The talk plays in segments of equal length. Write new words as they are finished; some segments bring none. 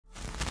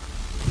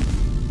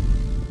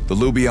The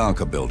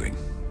Lubyanka building,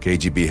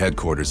 KGB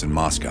headquarters in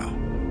Moscow.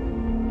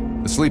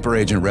 The sleeper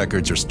agent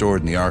records are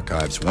stored in the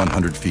archives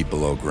 100 feet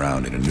below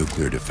ground in a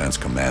nuclear defense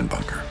command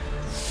bunker.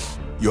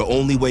 Your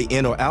only way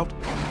in or out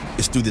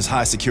is through this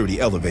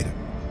high-security elevator.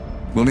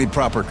 We'll need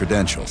proper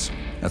credentials.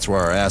 That's where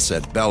our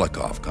asset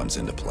Belikov comes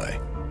into play.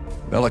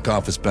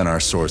 Belikov has been our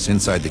source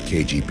inside the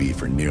KGB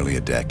for nearly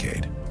a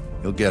decade.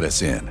 He'll get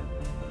us in.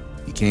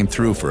 He came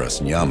through for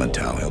us in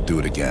Yamantau. He'll do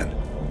it again.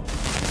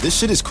 This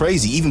shit is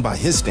crazy, even by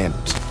his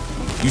standards.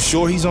 You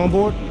sure he's on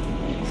board?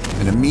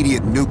 An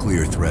immediate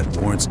nuclear threat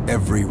warrants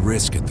every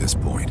risk at this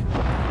point.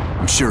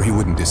 I'm sure he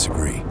wouldn't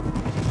disagree.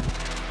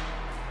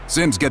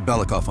 Sims, get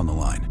Belikov on the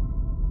line.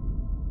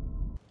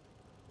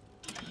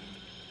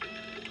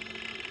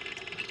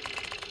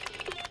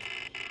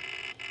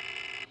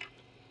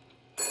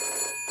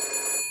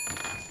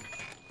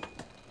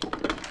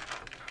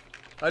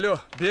 Алло,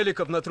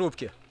 Беликов на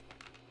трубке.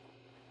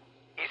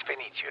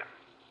 Извините,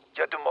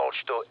 я думал,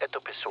 что это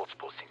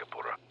посольство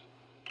Сингапура.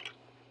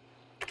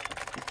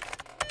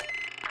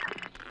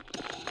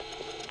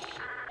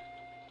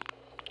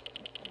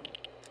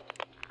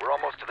 We're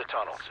almost to the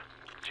tunnels.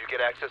 Did you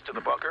get access to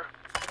the bunker?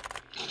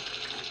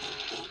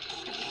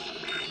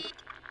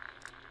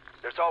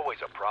 There's always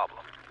a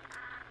problem.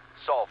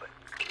 Solve it.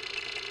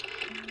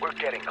 We're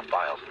getting the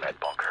files in that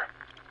bunker.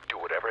 Do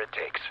whatever it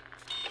takes.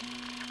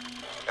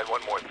 And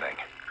one more thing.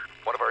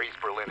 One of our East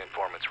Berlin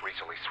informants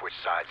recently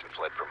switched sides and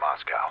fled for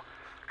Moscow.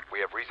 We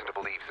have reason to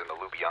believe he's in the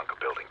Lubyanka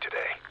building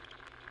today.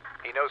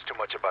 He knows too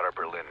much about our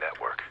Berlin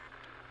network.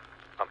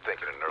 I'm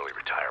thinking an early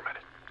retirement.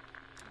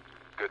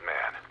 Good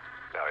man.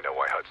 Now I know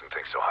why Hudson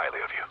thinks so highly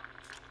of you.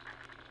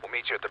 We'll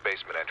meet you at the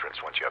basement entrance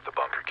once you have the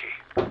bunker key.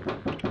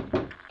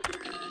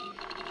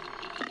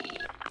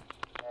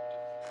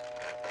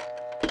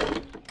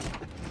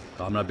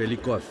 Comrade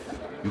Belikov,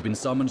 you've been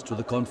summoned to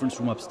the conference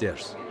room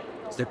upstairs.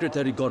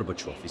 Secretary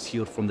Gorbachev is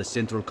here from the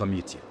Central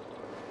Committee.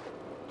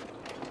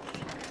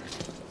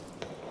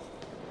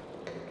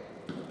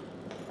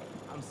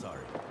 I'm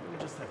sorry. You'll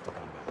just have to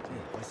come back.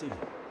 Yeah, Vasily,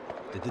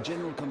 did the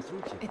general come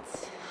through here?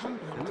 It's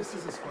humbling. And this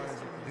is as far as it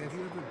goes. Have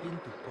you ever been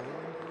to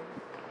Poland?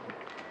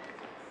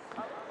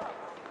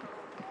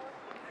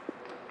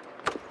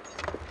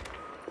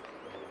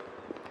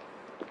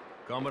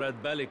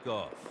 Comrade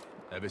Belikov,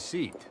 have a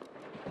seat.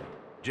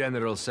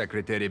 General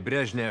Secretary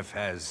Brezhnev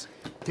has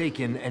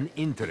taken an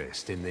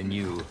interest in the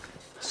new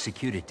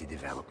security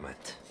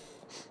development.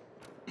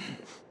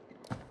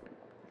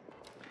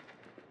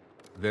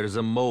 There's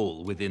a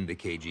mole within the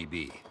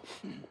KGB.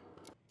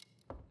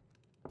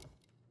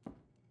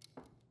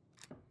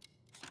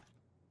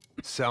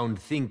 Sound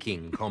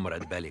thinking,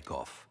 Comrade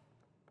Belikov.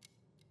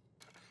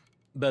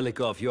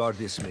 Belikov, you are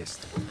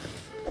dismissed.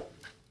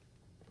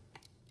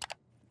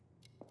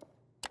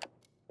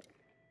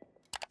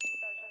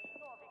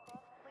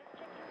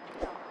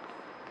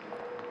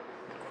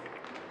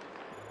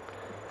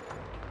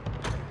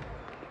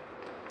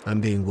 I'm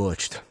being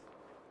watched.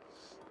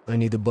 I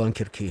need a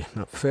bunker key.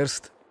 Now,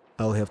 first,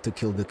 I'll have to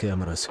kill the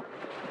cameras.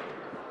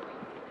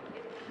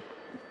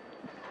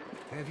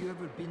 Have you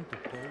ever been to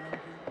Poland?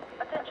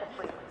 Attention,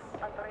 please.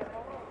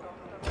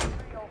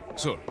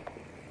 Sir.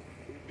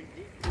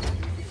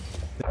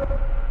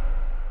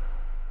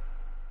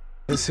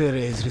 This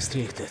area is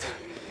restricted.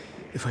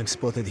 If I'm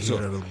spotted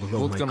here, I will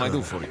blow What my can I cover.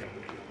 do for you?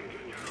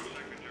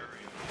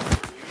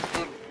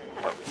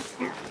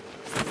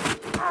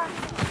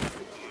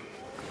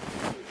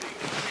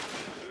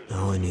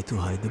 Now I need to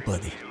hide the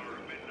body.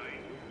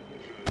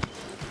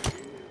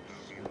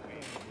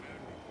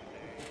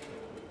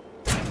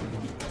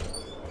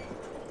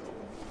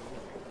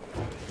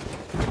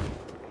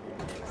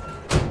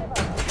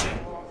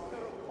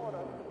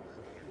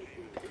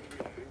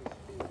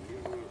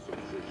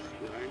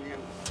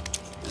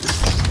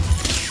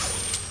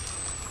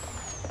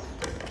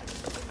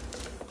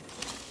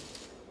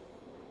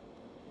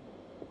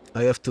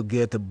 I have to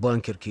get a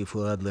bunker key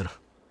for Adler.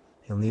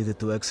 He'll need it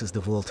to access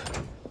the vault.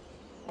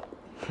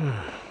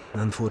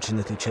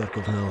 Unfortunately,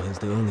 Cherkov now has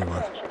the only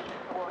one.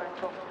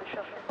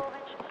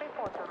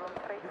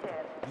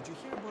 Did you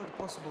hear about a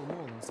possible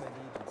mole inside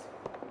the agency?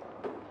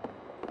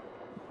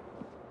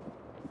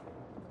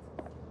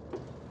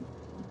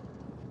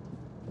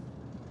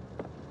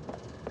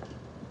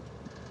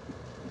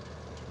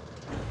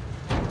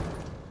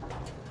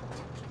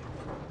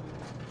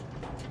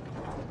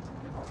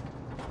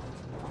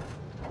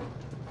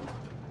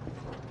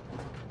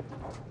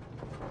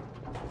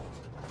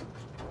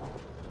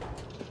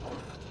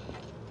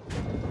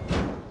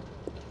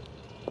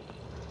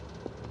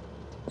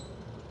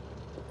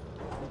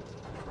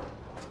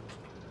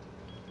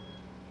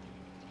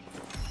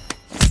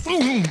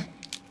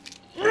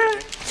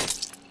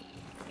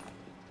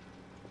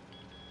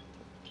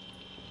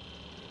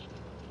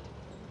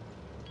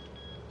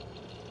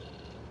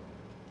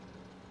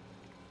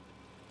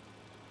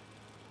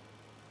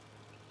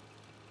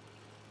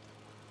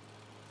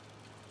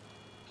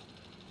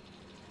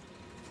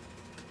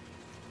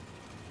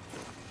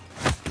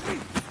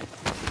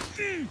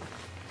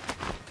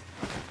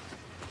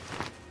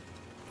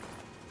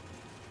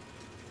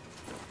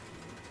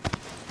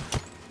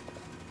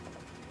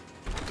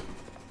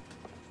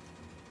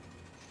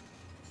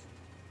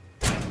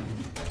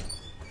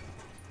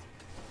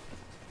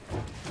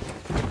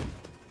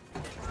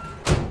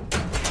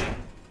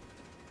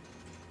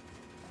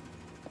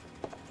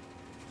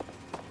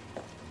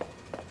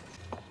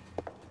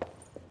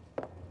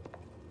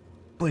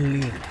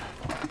 Блин.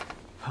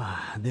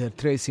 They're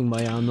tracing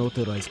my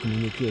unauthorized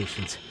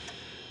communications.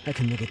 I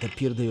can make it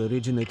appear they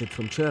originated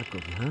from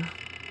Charkov, huh?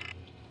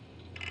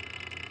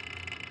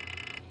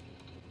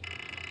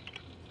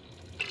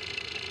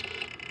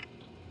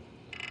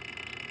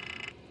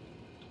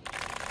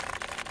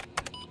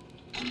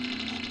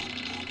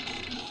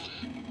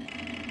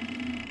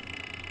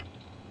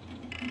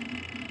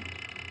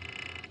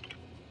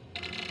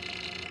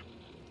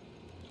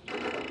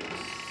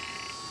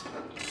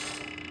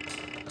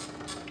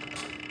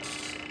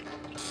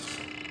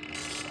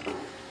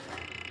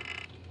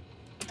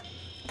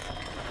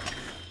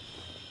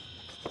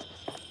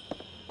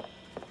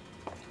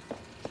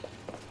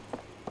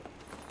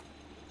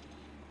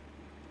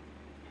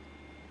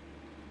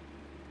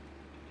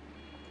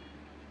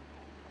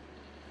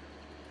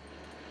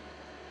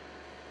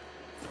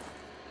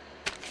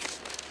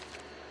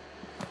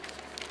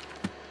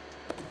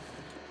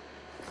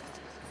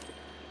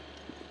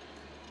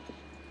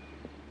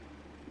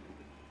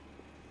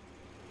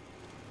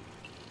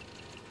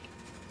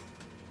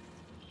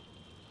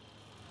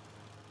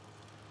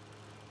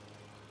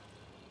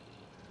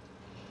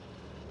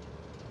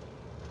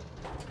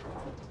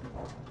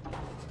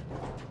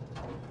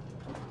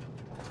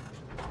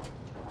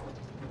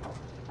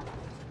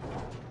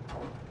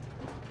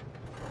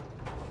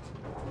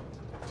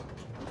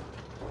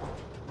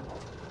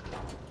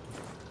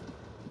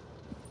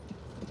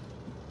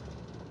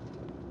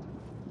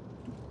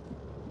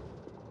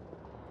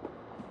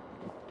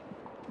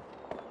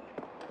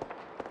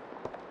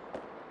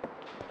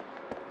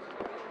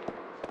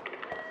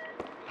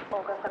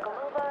 Olga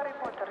Sokolova,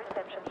 report to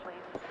reception,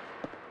 please.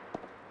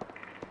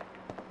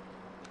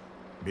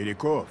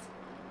 Belikov,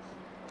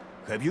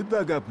 have you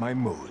dug up my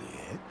mole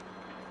yet?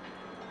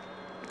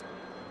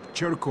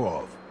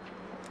 Cherkov,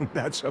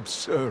 that's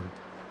absurd.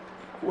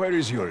 Where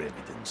is your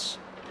evidence?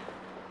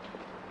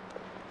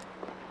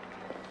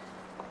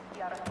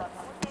 Yaroslav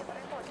Kuzyev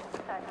reporting to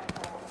Silent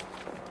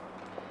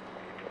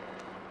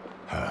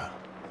Wall.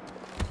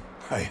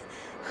 I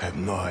have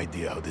no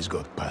idea how this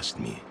got past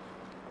me.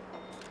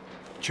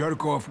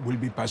 Cherkov will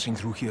be passing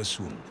through here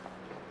soon.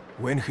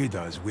 When he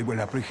does, we will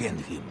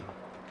apprehend him.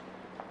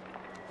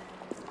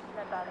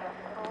 Natalia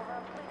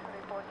Serova, please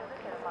report to the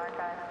film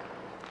archive.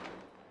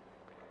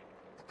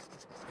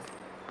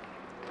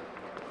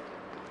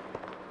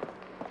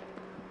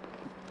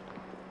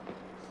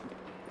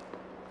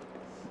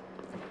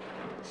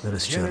 There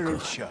is General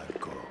Charkov.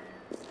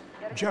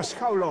 Charkov, just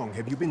how long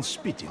have you been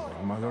spitting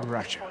on Mother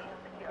Russia?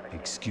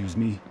 Excuse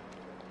me?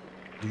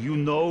 Do you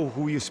know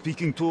who you're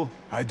speaking to?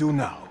 I do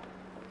now.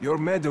 Your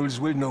medals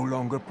will no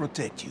longer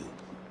protect you.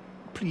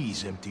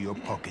 Please empty your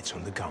pockets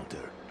on the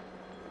counter.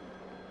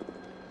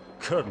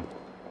 Colonel,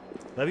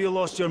 have you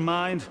lost your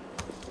mind?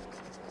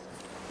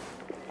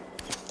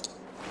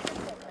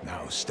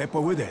 Now step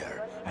over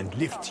there and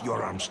lift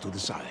your arms to the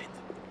side.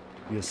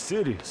 You're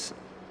serious?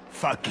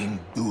 Fucking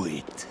do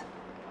it.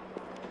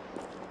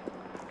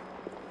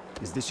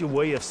 Is this your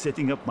way of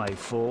setting up my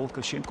fall,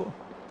 Kashenko?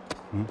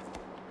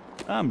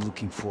 I'm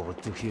looking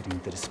forward to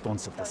hearing the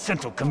response of the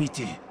Central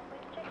Committee.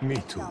 Me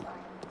too.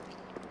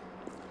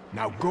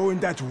 Now go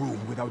in that room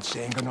without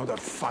saying another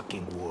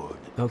fucking word.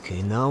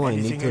 Okay, now I need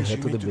Anything to else head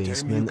you to the need to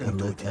tell me, you basement can and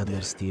do let it in there.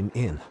 Adler's team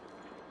in.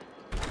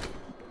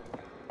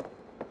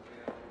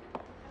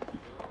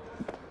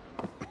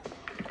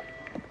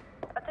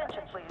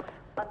 Attention, please.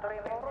 Andrei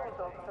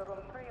Morozov to room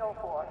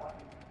 304.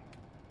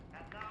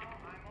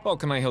 How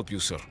can I help you,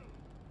 sir?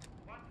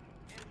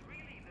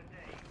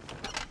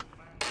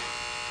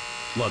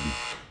 Ладно.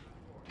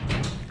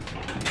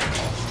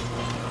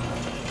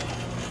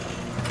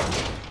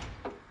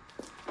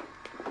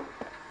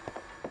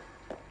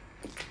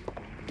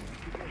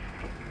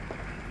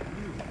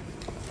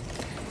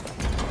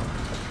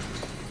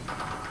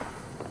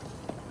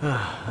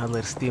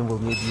 Adler's team will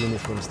need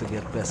uniforms to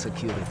get past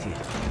security.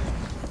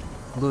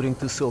 Luring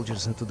 2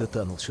 soldiers into the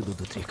tunnel should do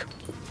the trick.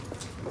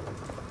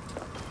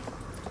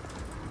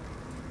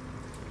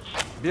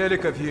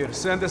 Belikov here.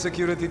 Send a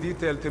security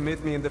detail to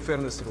meet me in the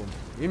furnace room.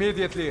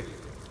 Immediately.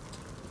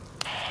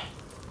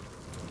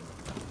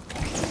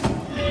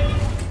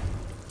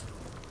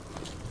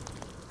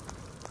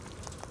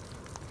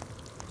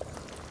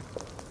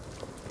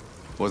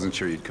 Wasn't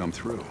sure you'd come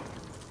through.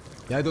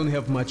 I don't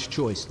have much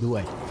choice, do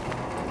I?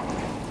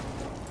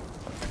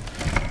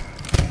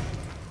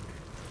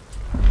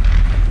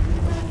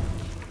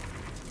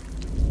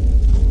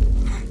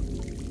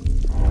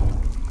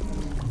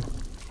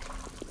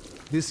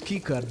 This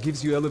keycard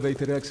gives you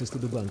elevator access to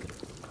the bunker.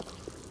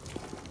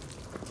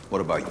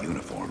 What about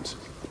uniforms?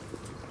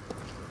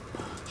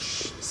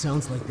 Shh,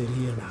 sounds like they're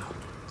here now.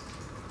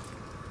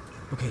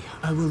 Okay,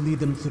 I will lead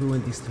them through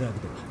and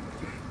distract them.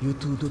 You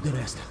two do the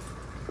rest.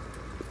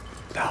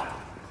 Val,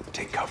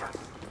 take cover.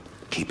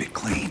 Keep it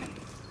clean.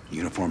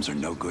 Uniforms are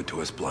no good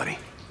to us bloody.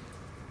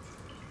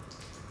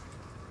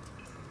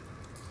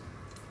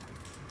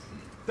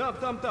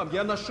 Там,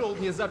 я нашел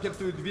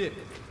незапертую дверь.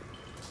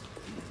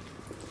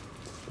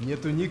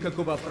 Нету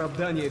никакого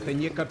оправдания этой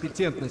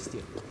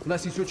некомпетентности. У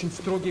нас есть очень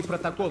строгие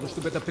протоколы,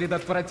 чтобы это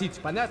предотвратить.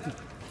 Понятно?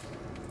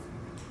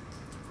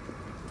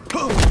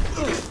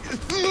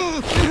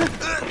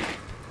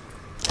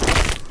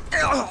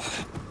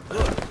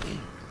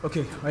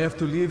 Okay, I have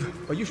to leave,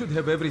 but you should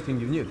have everything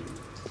you need.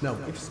 Now,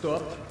 if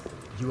stopped,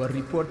 you are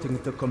reporting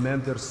to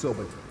Commander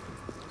Sobot.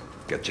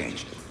 Get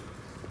changed.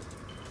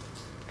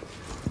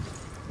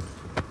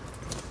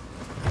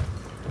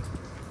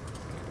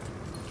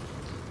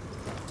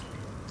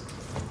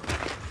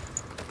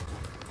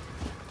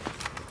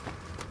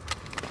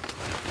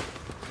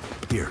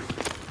 Here,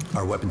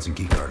 our weapons and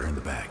keycard are in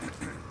the bag.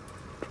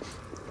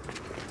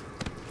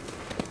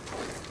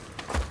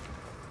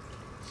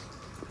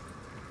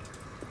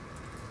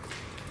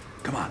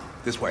 Come on,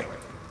 this way.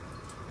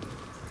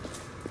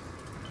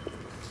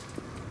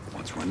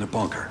 Once we're in the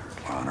bunker,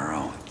 we're on our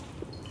own.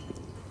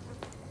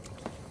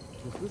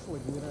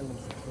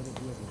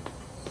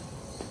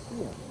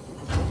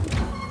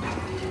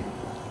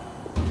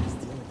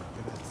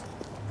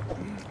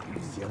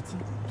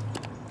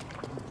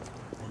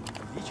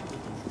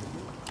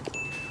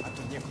 А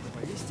то некуда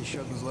повесить еще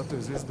одну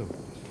золотую звезду.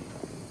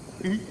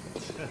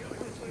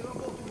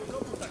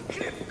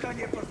 Крепко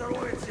не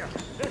поздоровится!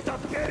 Это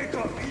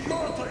Беликов,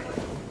 идиоты!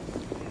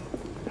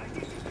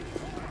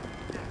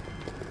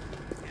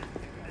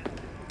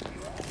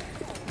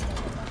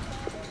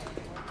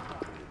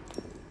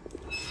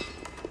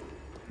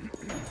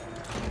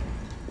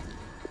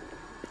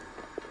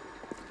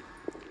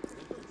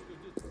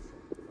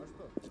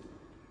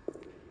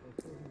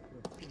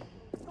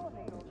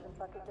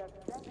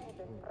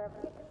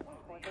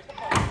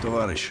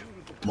 Товарищ,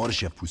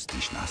 можешь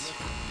отпустить нас?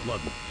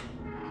 Ладно.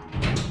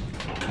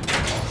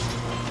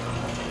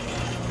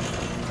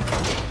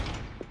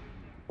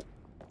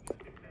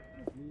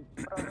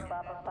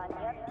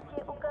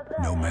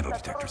 No metal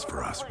detectors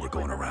for us. We're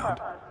going around.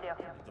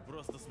 Это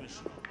просто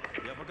смешно.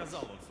 Я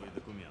показал вам свои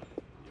документы.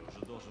 Я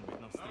уже должен быть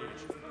на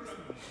встрече.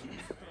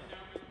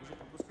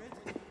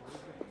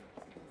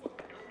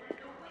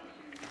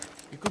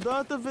 И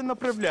куда-то вы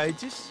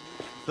направляетесь?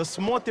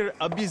 Досмотр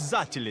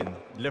обязателен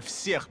для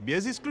всех,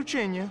 без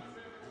исключения.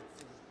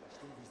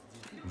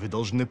 Вы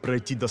должны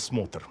пройти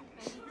досмотр.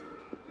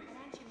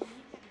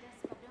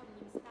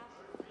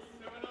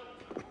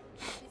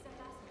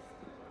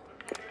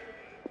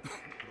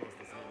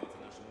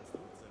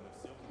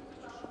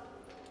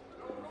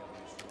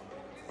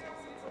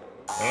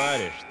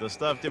 Товарищ,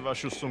 доставьте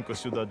вашу сумку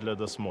сюда для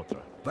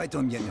досмотра. В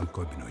этом нет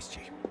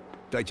необходимости.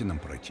 Дайте нам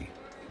пройти.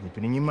 Не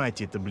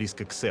принимайте это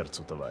близко к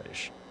сердцу,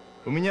 товарищ.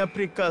 У меня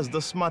приказ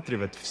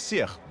досматривать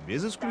всех,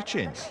 без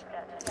исключения.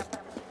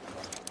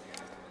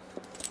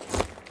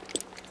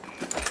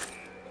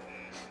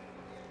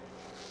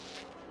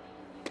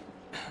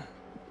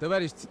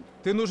 Товарищ,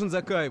 ты нужен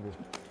Закаеву.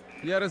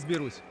 Я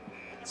разберусь.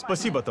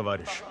 Спасибо,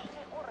 товарищ.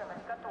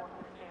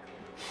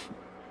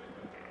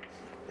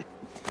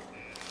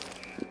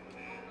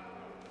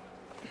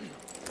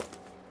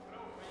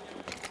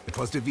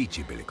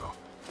 Поздравите, Беликов.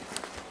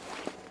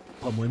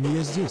 По-моему,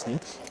 я здесь,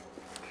 нет?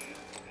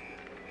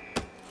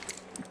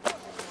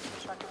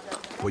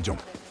 Пойдем.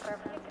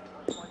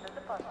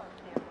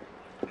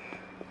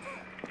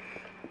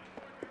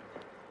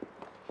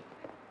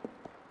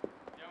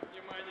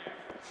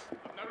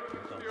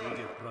 Это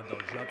будет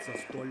продолжаться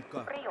столько...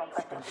 Прием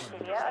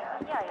посетителя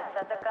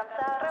отменяется до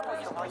конца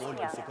рабочего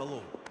дня.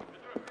 Соколову.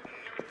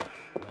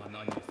 Но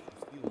она не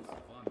спустилась в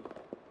ванну.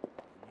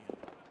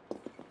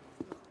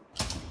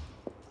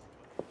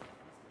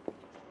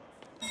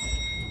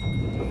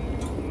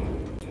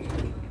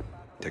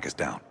 Take us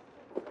down.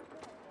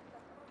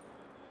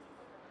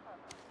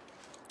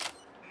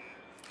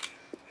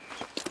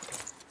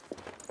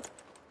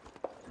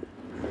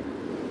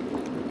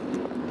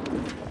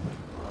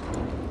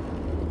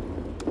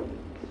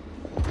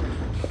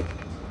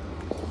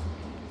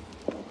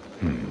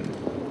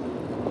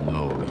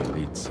 Новые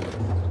лица.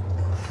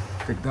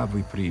 Когда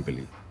вы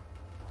прибыли?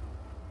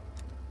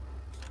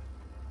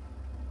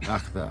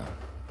 Ах да,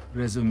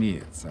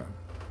 разумеется.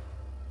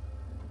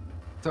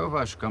 Кто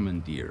ваш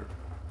командир?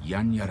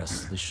 Я не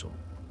расслышал.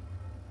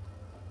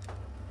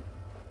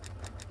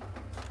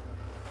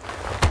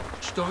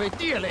 Что вы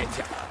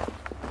делаете?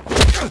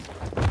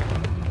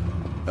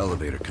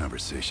 Elevator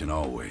conversation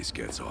always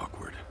gets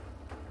awkward.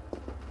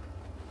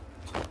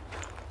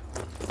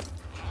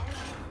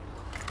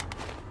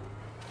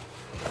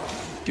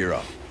 Gear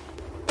up.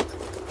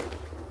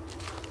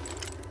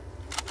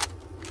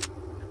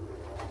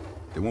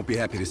 They won't be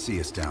happy to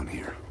see us down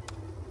here.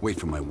 Wait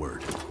for my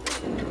word.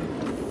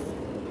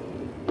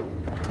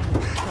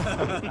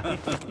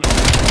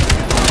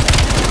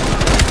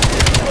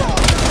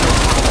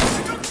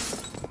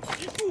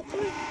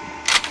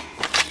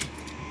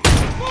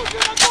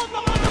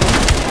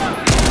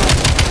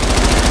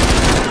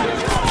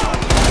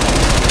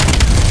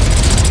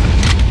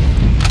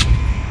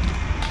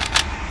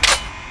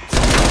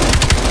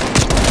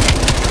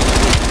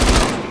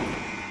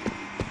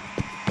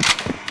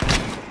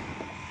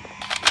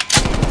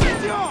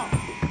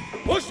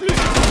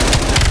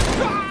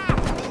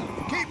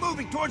 Keep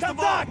moving towards the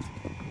vault!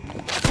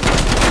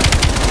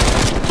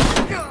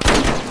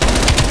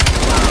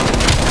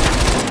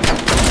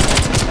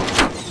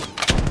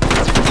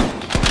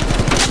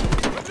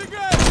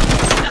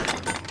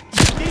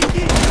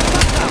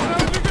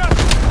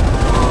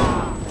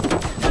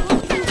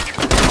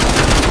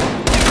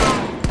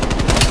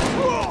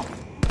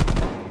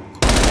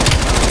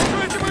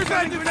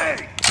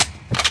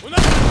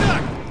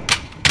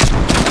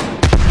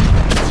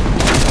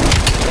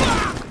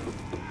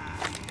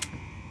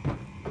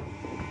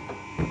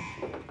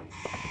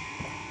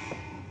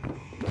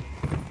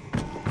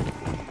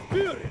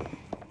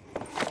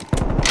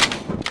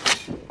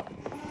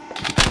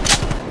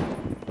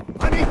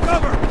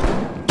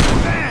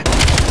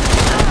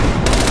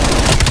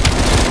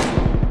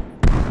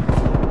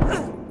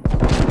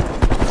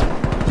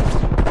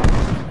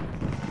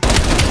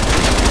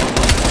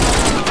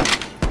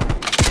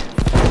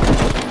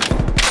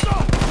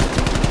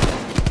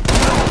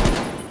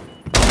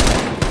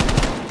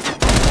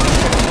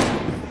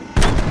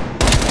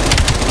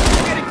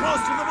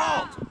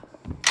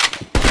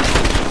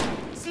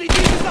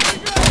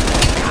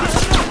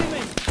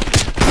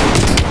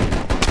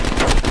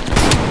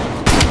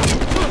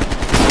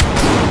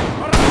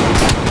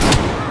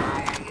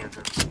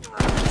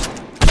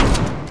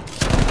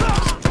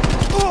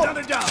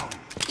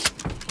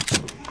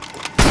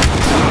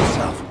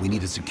 We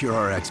need to secure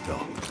our exfil.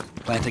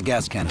 Plant a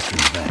gas canister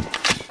in the vent.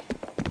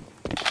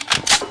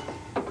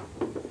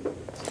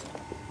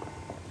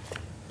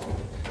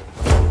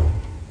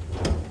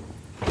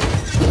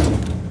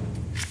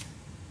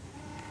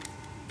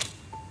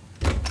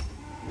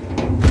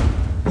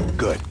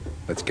 Good.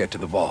 Let's get to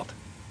the vault.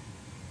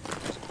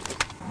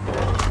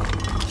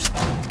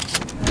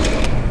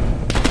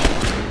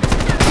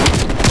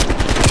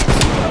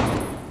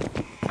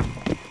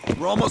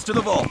 We're almost to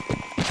the vault.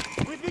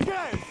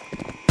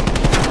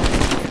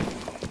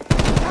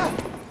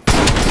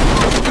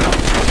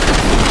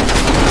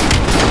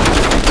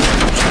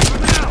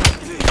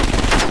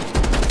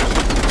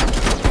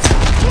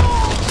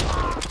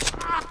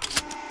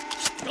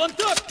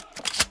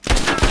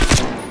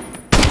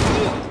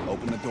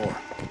 Open the door.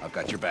 I've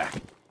got your back.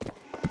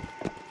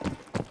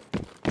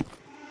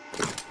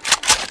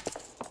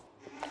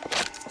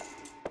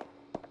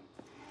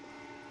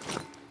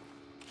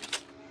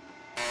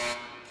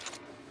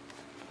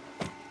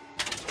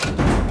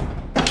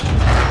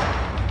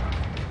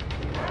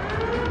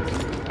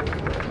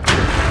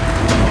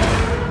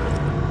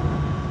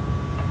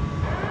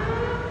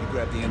 You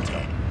grab the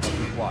intel.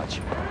 Keep watch.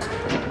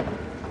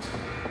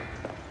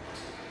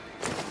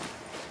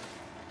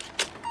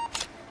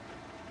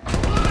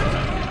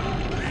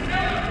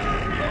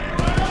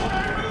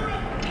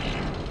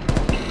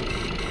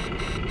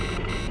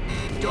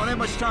 Don't have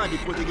much time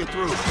before they get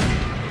through.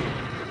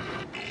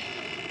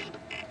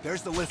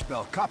 There's the list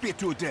bell. Copy it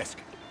to a disk.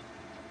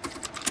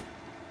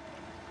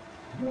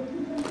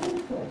 Running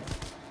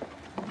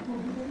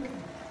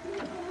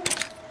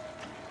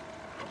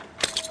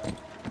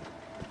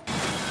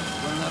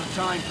out of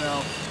time,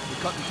 pal.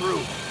 We're cutting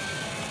through.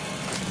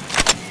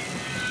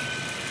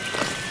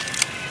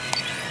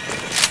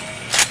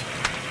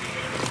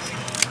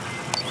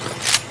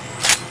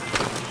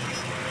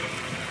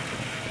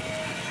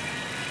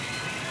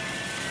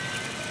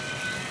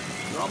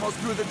 We're almost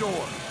through the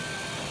door.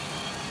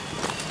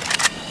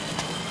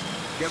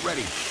 Get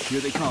ready. Here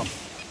they come.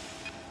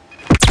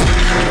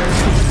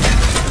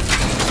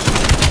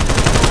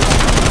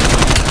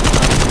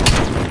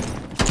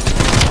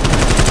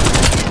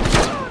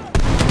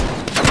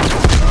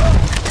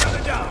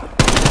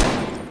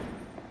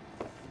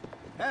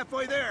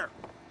 Halfway there.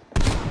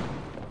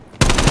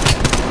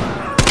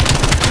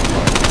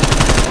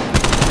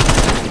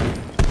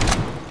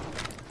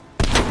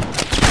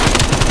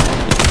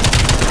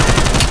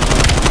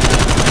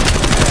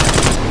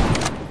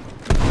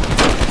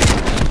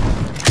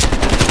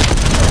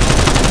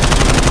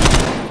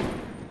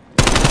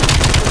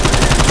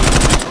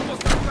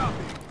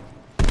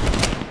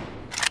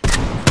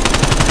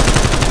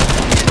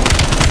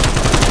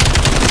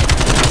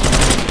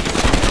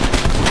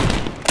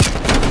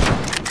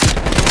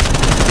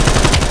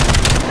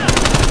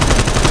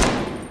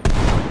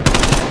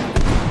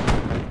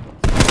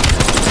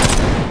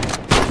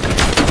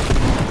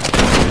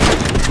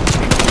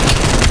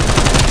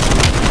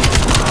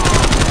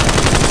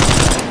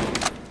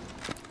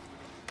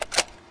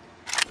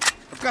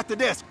 Got the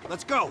disc.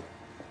 Let's go.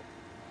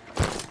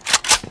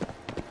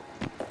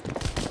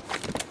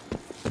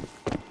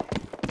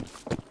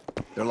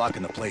 They're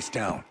locking the place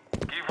down.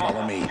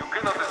 Follow me. You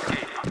cannot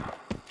escape.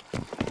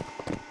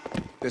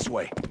 This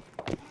way.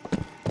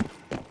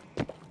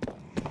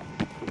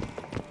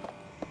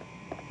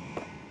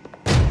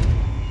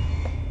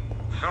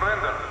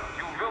 Surrender.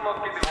 You will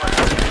not get away.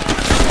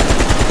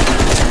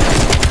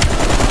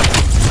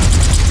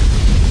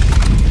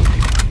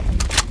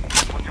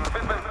 Put your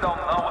weapons down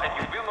now and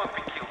you will not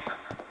be killed.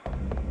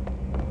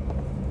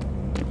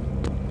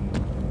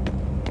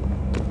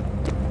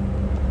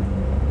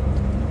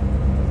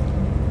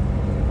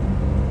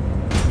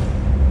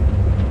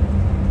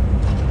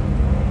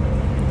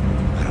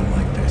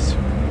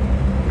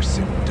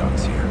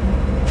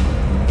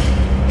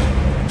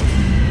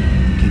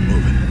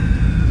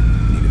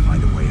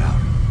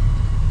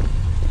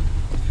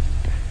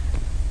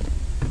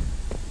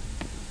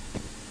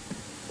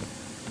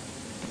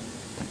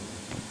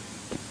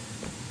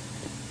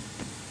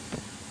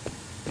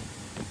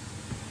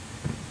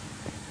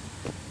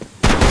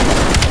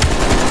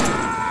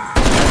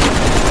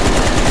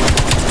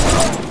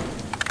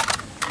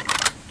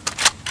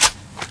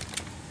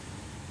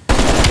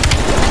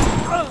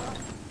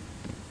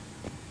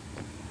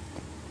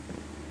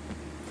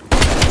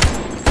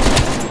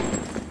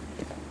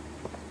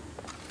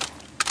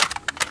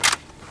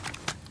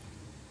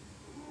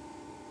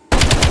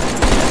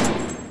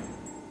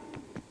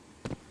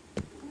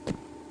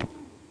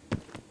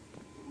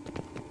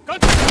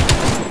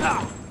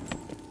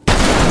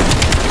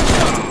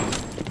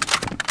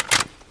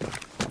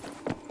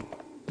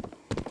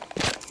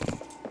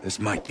 This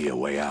might be a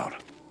way out.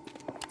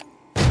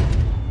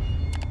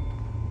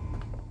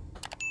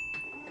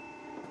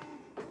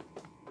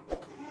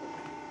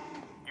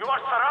 You are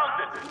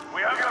surrounded.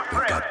 We have your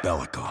friend. Got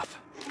Belikov.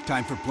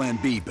 Time for Plan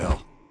B, Bill.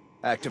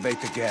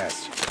 Activate the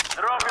gas.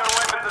 Drop your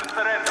weapons and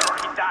surrender or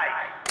he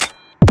dies.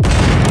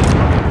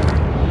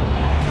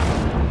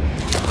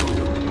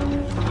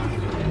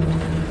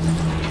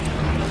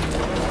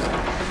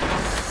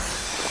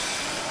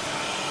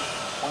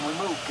 When we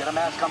move, get a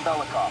mask on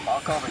Belikov.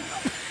 I'll cover you.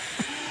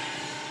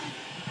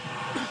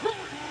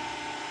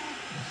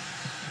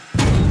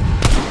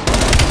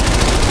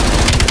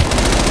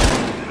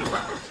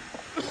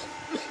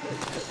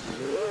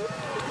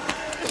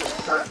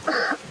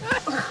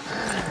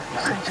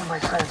 My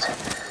friends,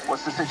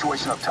 what's the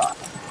situation up top?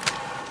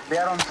 They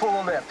are on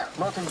full alert,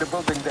 locking the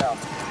building down.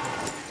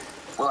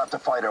 We'll have to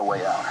fight our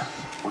way out.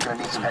 We're gonna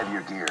need some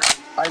heavier gear.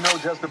 I know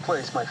just the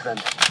place, my friend.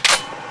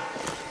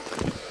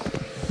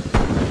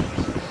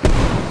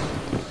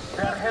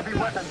 There are heavy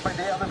weapons by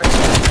the elevator.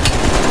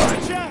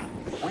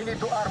 We need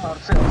to arm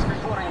ourselves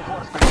before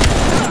reinforcements.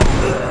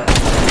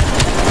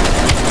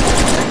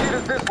 The gear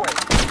is this way.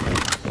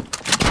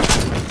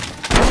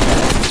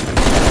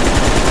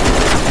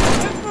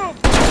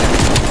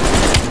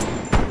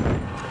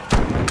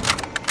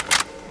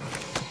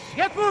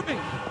 Get moving!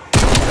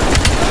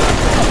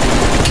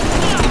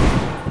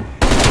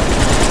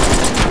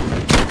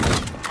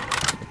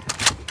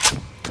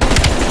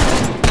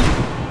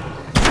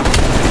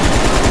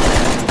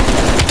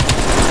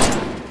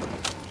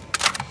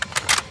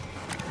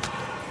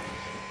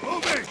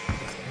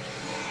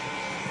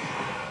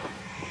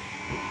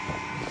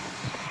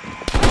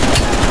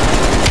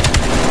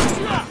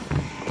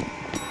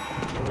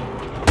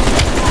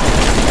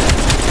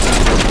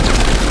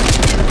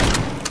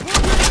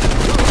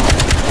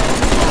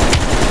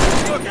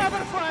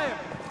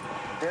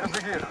 There's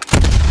the gear.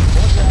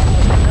 Both the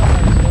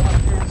armor,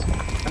 gears,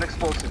 and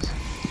explosives.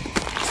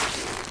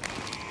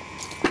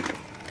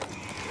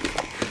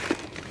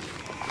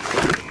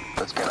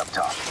 Let's get up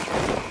top.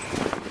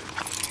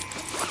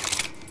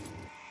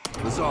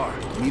 Lazar,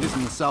 meet us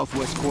in the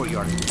southwest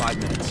courtyard in 5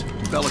 minutes.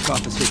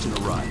 Belikov is hitching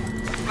a ride.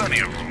 Plenty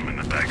of room in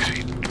the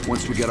backseat.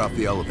 Once we get off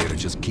the elevator,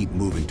 just keep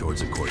moving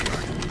towards the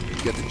courtyard.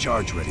 Get the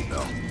charge ready,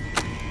 Bell.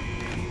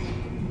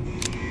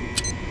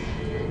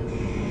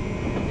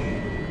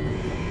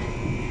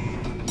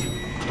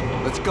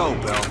 Let's go,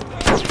 Bell.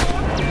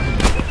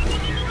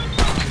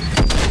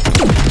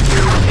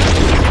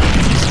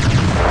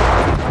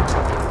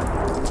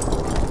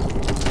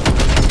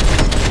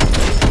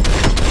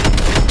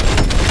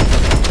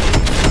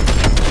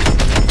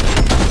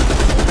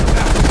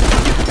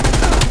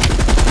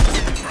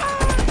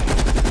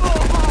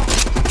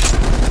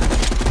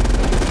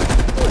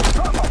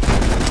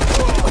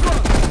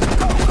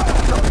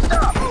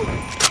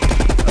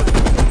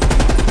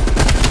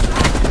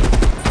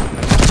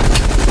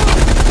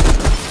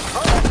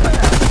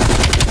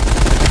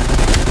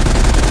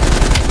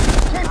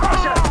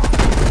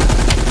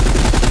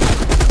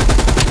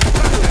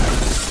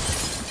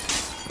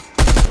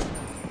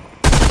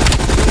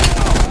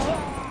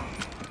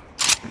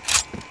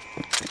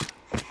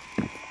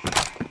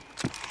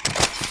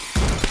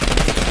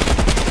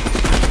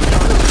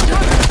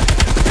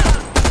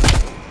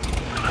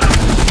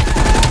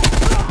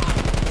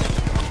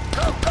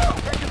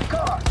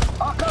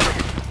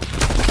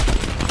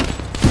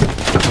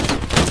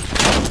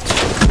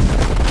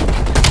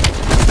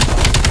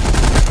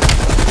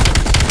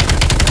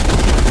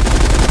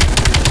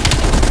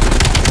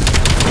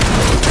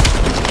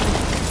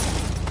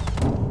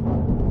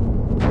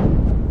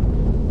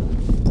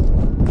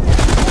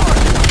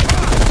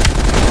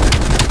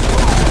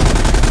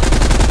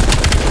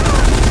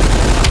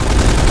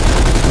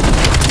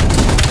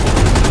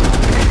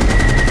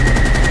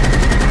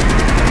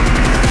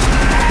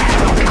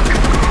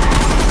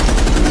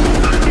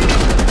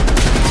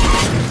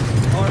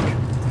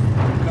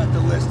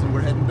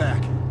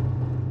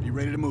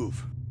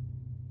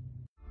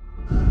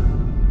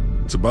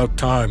 It's about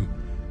time.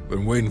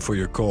 Been waiting for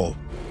your call.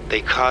 They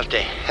caused a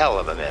hell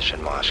of a mess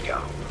in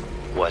Moscow.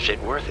 Was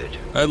it worth it?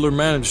 Adler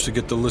managed to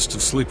get the list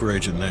of sleeper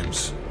agent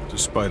names,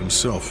 despite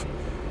himself.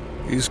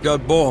 He's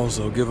got balls,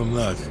 I'll give him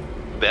that.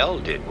 Bell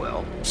did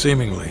well.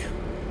 Seemingly.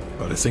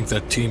 But I think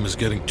that team is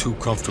getting too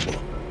comfortable.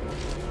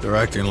 They're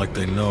acting like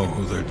they know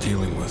who they're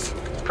dealing with.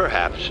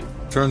 Perhaps.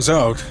 Turns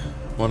out,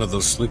 one of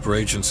those sleeper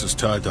agents is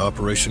tied to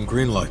Operation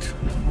Greenlight.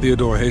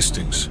 Theodore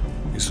Hastings.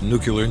 He's a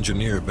nuclear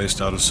engineer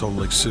based out of Salt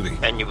Lake City.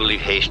 And you believe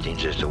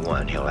Hastings is the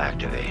one he'll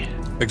activate?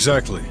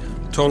 Exactly.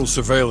 Total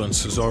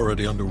surveillance is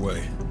already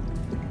underway.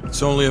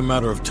 It's only a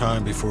matter of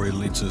time before he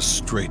leads us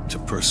straight to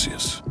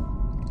Perseus.